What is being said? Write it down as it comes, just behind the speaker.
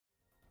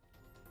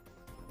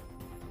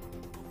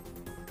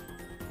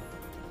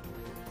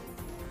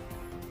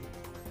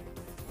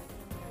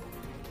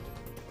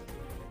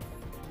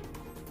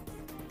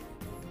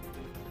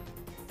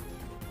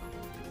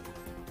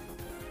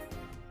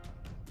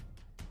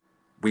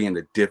we in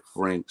a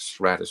different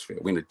stratosphere.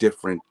 We in a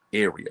different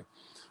area.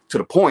 To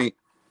the point,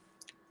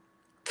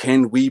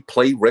 can we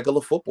play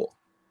regular football?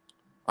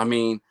 I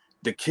mean,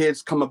 the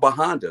kids coming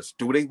behind us,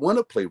 do they want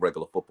to play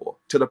regular football?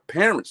 To the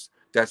parents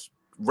that's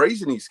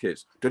raising these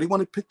kids, do they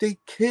want to put their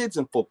kids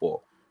in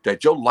football?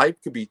 That your life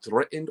could be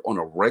threatened on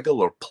a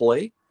regular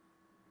play?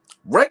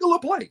 Regular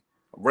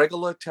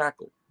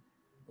tackle.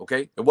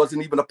 Okay, it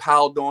wasn't even a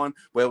piled on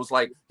where it was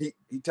like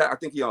I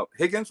think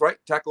Higgins, right?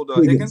 Tackled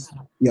Higgins.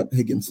 Yep,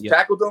 Higgins.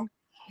 Tackled him.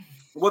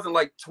 It wasn't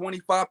like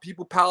 25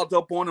 people piled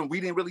up on him. We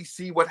didn't really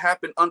see what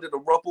happened under the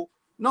rubble.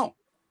 No,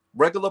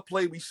 regular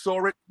play. We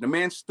saw it. The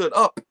man stood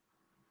up.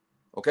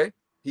 Okay,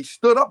 he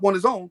stood up on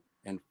his own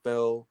and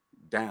fell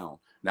down.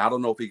 Now I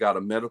don't know if he got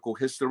a medical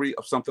history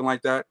of something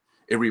like that.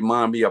 It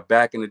reminded me of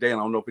back in the day, and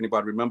I don't know if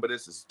anybody remember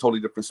this. It's a totally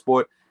different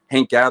sport.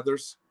 Hank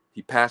Gathers,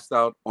 he passed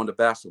out on the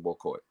basketball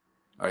court.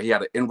 He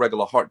had an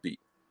irregular heartbeat,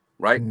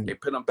 right? They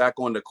put him back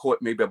on the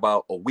court maybe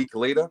about a week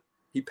later.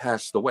 He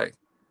passed away,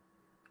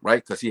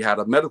 right? Because he had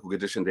a medical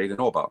condition they didn't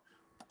know about.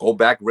 Go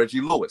back, Reggie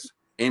Lewis,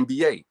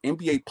 NBA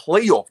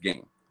playoff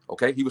game,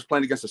 okay? He was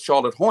playing against the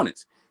Charlotte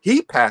Hornets.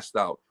 He passed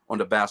out on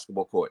the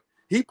basketball court.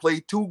 He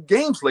played 2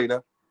 games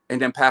later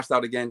and then passed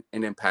out again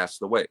and then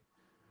passed away.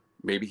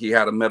 Maybe he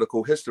had a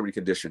medical history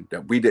condition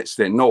that we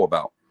didn't know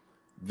about.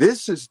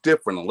 This is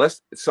different.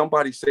 Unless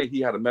somebody say he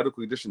had a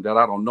medical condition that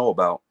I don't know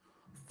about,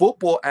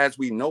 football as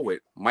we know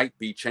it might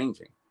be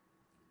changing.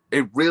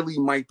 It really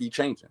might be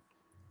changing.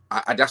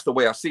 That's the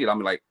way I see it. I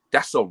mean, like,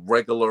 that's a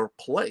regular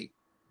play.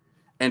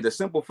 And the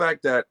simple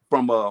fact that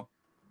from a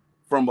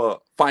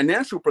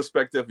financial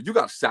perspective, you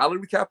got a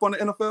salary cap on the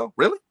NFL?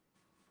 Really?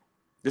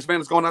 This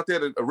man is going out there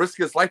to risk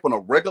his life on a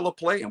regular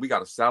play, and we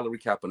got a salary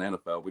cap in the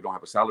NFL. We don't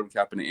have a salary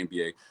cap in the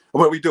NBA.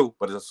 Well, we do,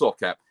 but it's a soft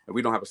cap, and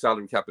we don't have a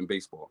salary cap in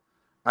baseball.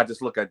 I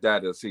just look at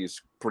that and see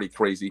it's pretty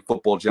crazy.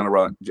 Football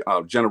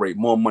generate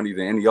more money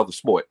than any other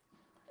sport,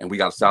 and we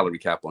got a salary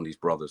cap on these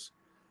brothers.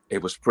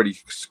 It was pretty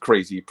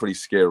crazy, pretty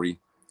scary.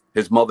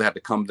 His mother had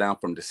to come down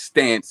from the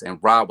stands and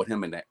ride with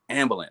him in the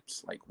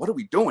ambulance. Like, what are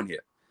we doing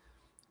here?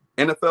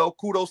 NFL,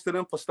 kudos to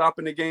them for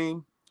stopping the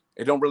game.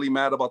 It don't really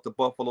matter about the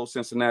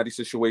Buffalo-Cincinnati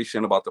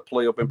situation, about the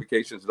playoff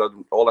implications.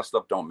 All that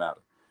stuff don't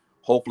matter.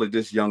 Hopefully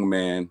this young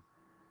man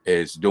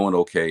is doing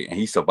okay, and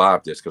he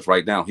survived this, because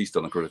right now he's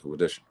still in critical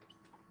condition.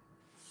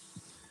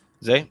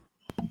 Zay?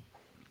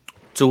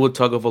 Tua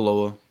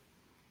Tagovailoa,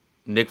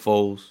 Nick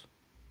Foles,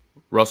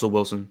 Russell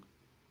Wilson,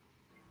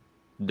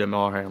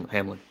 Damar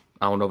Hamlin.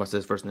 I don't know if I said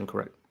his first name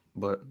correct,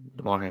 but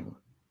Damar Hamlin.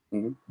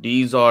 Mm-hmm.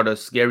 These are the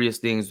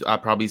scariest things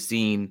I've probably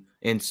seen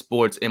in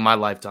sports in my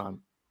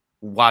lifetime,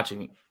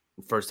 watching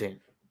firsthand.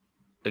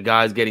 The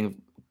guys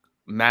getting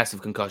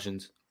massive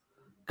concussions,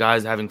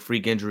 guys having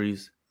freak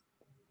injuries,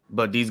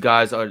 but these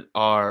guys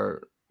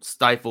are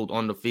stifled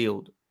on the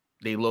field.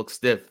 They look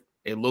stiff.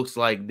 It looks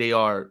like they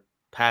are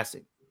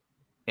passing,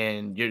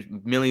 and there's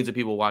millions of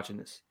people watching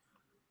this.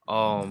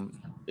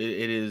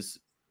 It is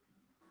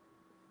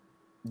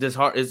this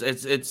heart is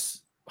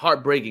it's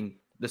heartbreaking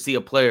to see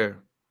a player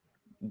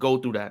go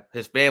through that.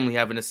 His family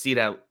having to see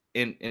that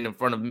in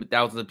front of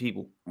thousands of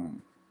people,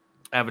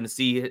 having to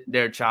see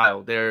their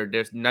child, their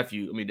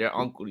nephew, their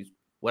uncle,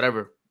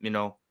 whatever,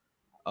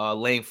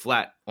 laying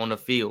flat on the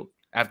field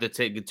after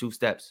taking 2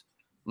 steps,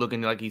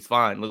 looking like he's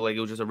fine, looking like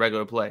it was just a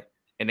regular play,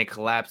 and then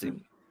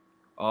collapsing.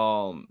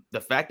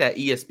 The fact that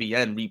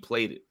ESPN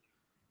replayed it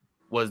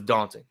was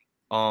daunting.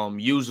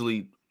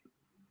 Usually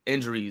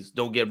injuries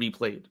don't get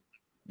replayed.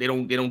 They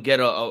don't get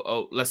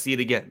a let's see it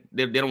again.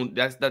 They don't.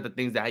 That's not the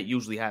things that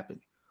usually happen.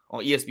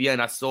 On ESPN,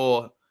 I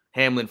saw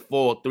Hamlin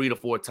fall 3 to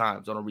 4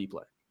 times on a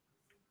replay.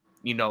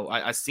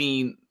 I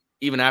seen,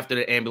 even after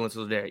the ambulance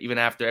was there, even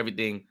after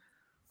everything,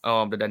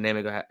 the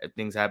dynamic of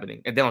things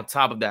happening. And then on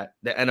top of that,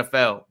 the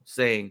NFL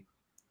saying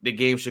the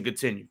game should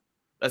continue.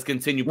 Let's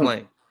continue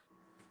playing.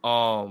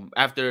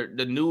 After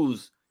the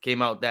news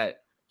came out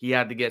that he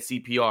had to get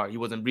CPR, he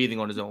wasn't breathing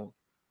on his own.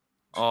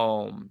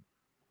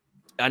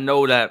 I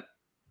know that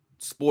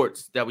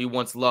sports that we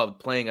once loved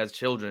playing as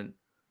children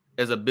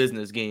is a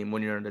business game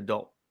when you're an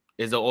adult.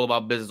 It's all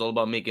about business, all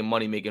about making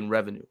money, making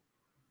revenue.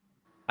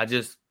 I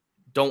just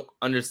don't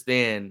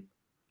understand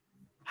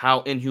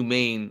how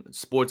inhumane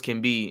sports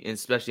can be,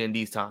 especially in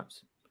these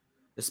times.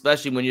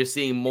 Especially when you're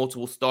seeing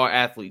multiple star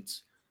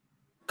athletes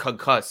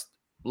concussed,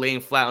 laying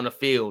flat on the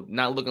field,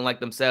 not looking like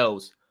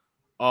themselves,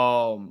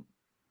 having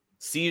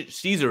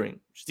seizures,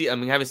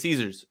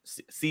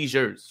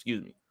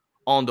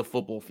 on the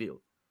football field.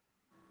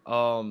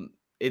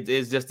 It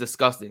is just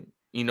disgusting.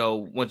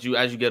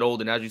 As you get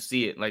older and as you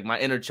see it, like my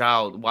inner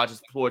child watches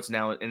sports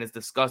now, and it's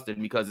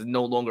disgusting because it's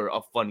no longer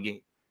a fun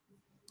game.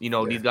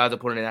 These guys are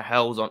putting their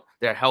health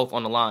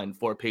on the line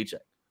for a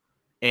paycheck.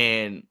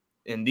 And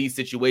in these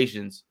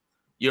situations,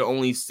 you're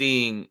only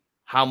seeing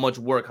how much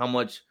work, how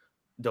much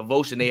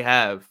devotion they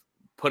have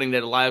putting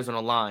their lives on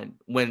the line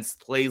when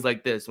plays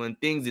like this, when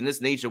things in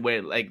this nature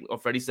where, like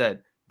Freddie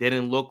said, they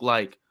didn't look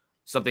like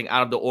something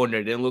out of the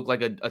ordinary. They didn't look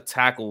like a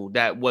tackle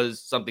that was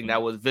something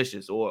that was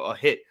vicious, or a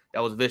hit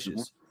that was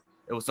vicious.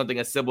 It was something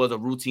as simple as a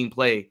routine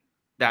play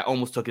that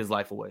almost took his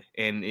life away.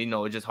 And, you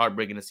know, it's just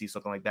heartbreaking to see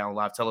something like that on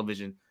live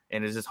television.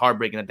 And it's just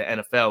heartbreaking that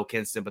the NFL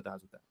can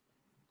sympathize with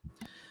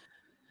that.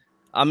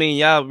 I mean,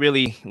 y'all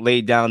really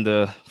laid down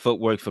the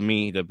footwork for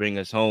me to bring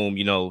us home.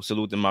 You know,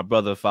 saluting my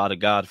brother, Father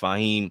God,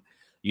 Fahim,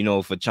 you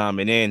know, for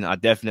chiming in. I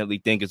definitely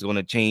think it's going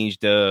to change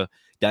the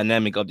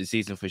dynamic of the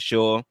season for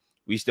sure.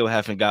 We still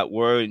haven't got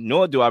word,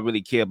 nor do I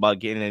really care about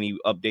getting any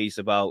updates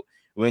about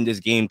when this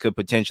game could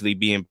potentially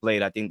be in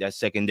played. I think that's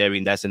secondary,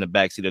 and that's in the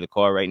backseat of the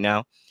car right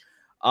now.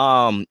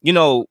 You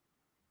know,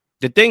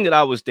 the thing that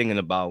I was thinking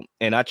about,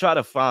 and I try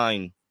to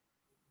find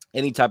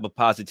any type of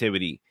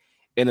positivity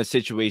in a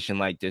situation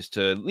like this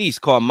to at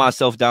least calm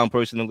myself down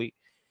personally.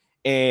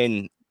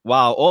 And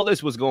while all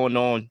this was going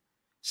on,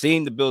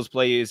 seeing the Bills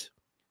players,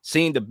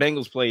 seeing the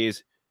Bengals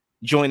players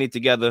join it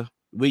together,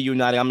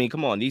 reunited. I mean,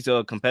 come on, these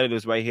are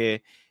competitors right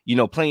here, you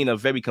know, playing a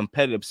very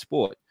competitive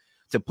sport.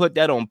 To put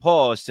that on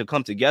pause, to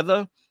come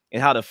together,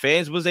 and how the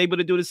fans was able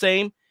to do the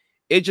same,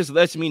 it just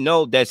lets me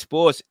know that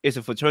sports is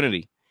a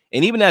fraternity.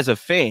 And even as a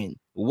fan,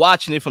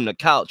 watching it from the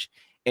couch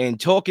and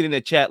talking in the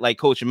chat, like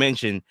Coach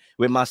mentioned,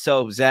 with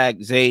myself, Zach,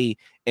 Zay,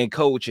 and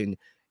Coach, and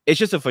it's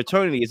just a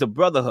fraternity. It's a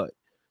brotherhood.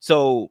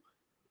 So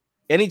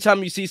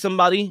anytime you see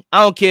somebody,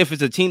 I don't care if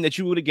it's a team that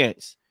you root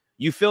against,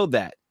 you feel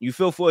that. You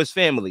feel for his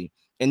family.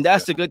 And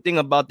that's the good thing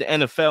about the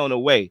NFL in a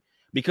way,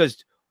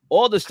 because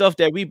all the stuff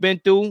that we've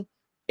been through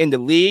in the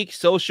league,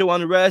 social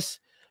unrest,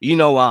 you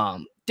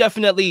know,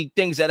 definitely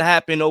things that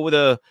happened over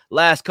the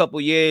last couple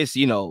years,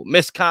 you know,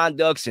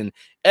 misconducts and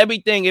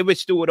everything, it went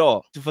through it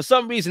all. For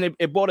some reason,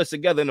 it brought us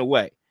together in a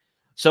way.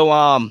 So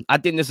I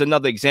think this is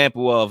another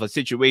example of a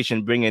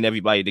situation bringing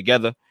everybody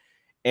together.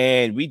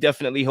 And we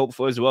definitely hope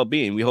for his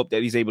well-being. We hope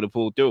that he's able to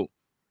pull through.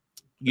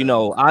 You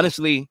know,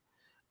 honestly,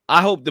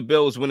 I hope the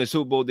Bills win the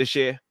Super Bowl this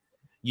year,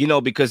 you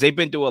know, because they've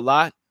been through a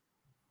lot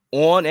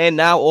on and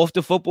now off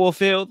the football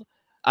field.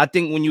 I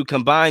think when you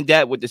combine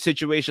that with the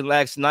situation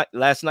last night,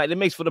 it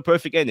makes for the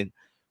perfect ending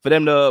for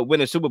them to win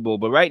a Super Bowl.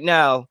 But right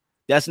now,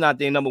 that's not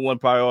their number one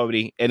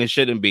priority, and it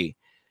shouldn't be.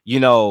 You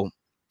know,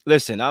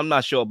 listen, I'm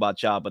not sure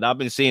about y'all, but I've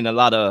been seeing a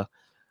lot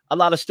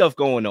of stuff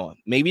going on.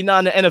 Maybe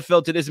not in the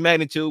NFL to this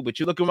magnitude, but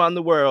you look around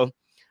the world,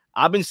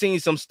 I've been seeing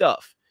some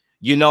stuff,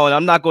 you know, and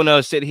I'm not going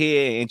to sit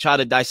here and try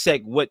to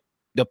dissect what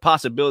the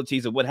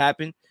possibilities of what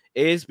happened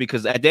is,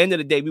 because at the end of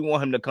the day, we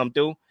want him to come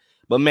through.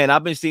 But, man,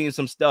 I've been seeing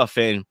some stuff,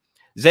 and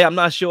Zay, I'm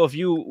not sure if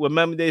you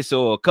remember this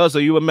or Cuz,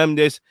 you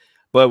remember this,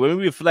 but when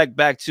we reflect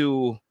back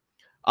to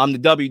the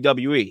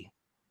WWE,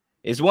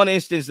 it's one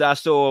instance that I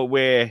saw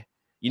where,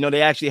 you know,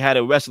 they actually had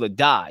a wrestler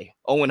die.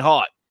 Owen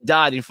Hart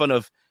died in front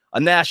of a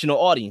national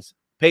audience,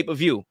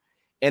 pay-per-view,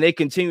 and they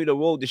continued to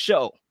roll the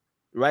show,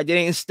 right? They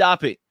didn't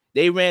stop it.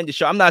 They ran the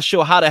show. I'm not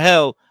sure how the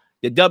hell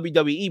the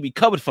WWE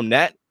recovered from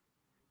that,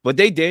 but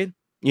they did.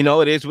 You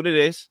know, it is what it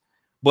is.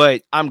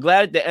 But I'm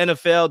glad the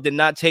NFL did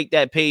not take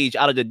that page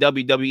out of the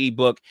WWE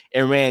book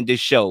and ran this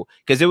show,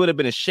 because it would have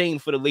been a shame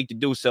for the league to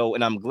do so.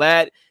 And I'm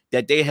glad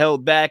that they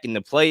held back, and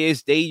the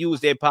players, they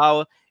used their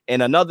power.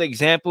 And another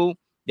example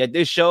that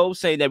this show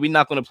saying that we're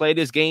not going to play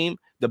this game,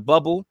 the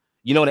bubble,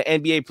 you know, the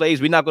NBA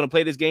plays, we're not going to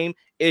play this game.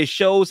 It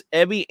shows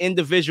every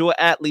individual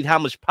athlete how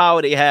much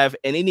power they have,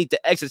 and they need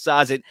to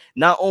exercise it,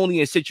 not only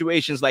in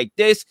situations like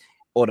this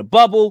or the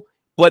bubble,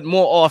 but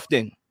more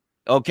often.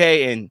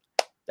 Okay. And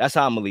that's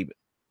how I'm going to leave it.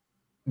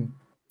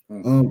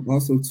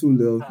 Also too,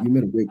 Lil, you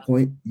made a great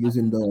point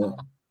using the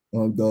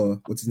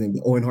what's his name,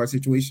 the Owen Hart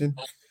situation.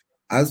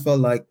 I just felt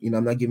like, you know,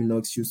 I'm not giving no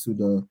excuse to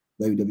the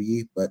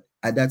WWE, but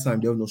at that time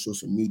there was no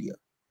social media.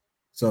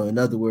 So in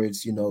other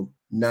words, you know,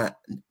 not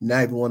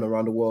everyone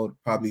around the world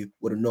probably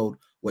would have known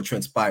what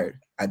transpired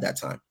at that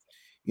time.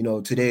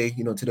 Today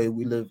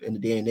we live in a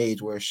day and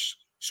age where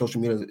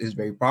social media is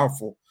very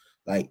powerful.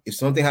 Like if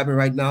something happened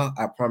right now,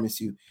 I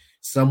promise you,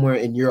 somewhere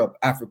in Europe,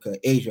 Africa,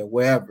 Asia,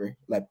 wherever,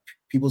 like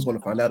people's going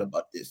to find out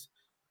about this.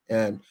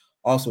 And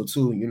also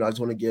too, you know, I just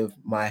want to give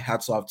my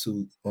hats off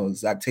to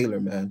Zach Taylor,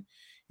 man.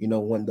 You know,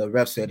 when the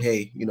ref said,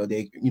 hey,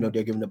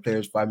 they're giving the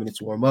players 5 minutes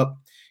to warm up,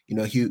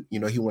 he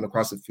went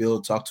across the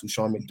field, talked to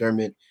Sean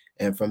McDermott,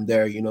 and from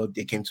there, you know,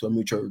 they came to a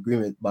mutual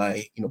agreement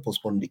by, you know,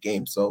 postponing the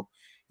game. So,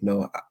 you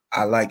know,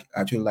 I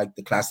truly like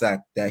the class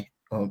act that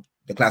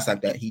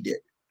he did.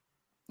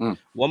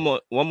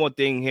 One more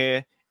thing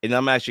here, and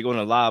I'm actually going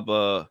to lob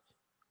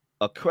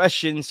a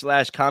question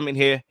 / comment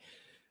here.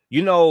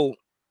 You know,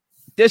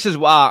 this is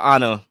why I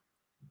honor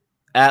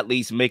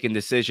athletes making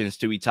decisions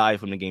to retire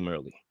from the game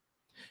early.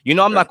 You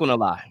know, I'm not going to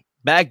lie.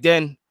 Back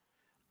then,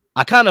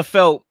 I kind of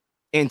felt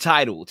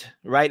entitled,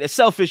 right? A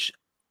selfish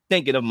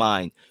thinking of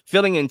mine,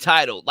 feeling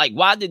entitled. Like,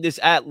 why did this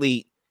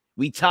athlete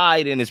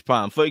retire in his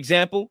prime? For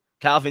example,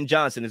 Calvin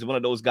Johnson is one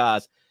of those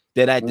guys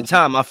that at the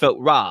time I felt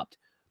robbed.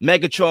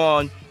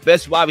 Megatron,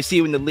 best wide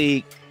receiver in the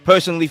league.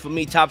 Personally, for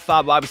me, top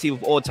 5 wide receiver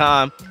of all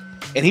time.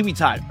 And he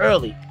retired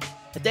early,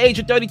 at the age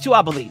of 32,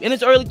 I believe, in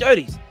his early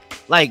 30s.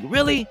 Like,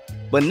 really?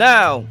 But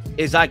now,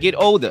 as I get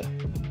older,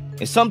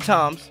 and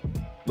sometimes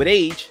with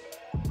age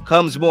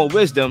comes more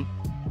wisdom,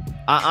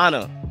 I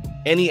honor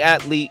any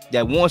athlete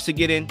that wants to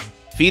get in,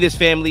 feed his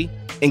family,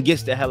 and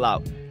gets the hell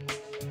out.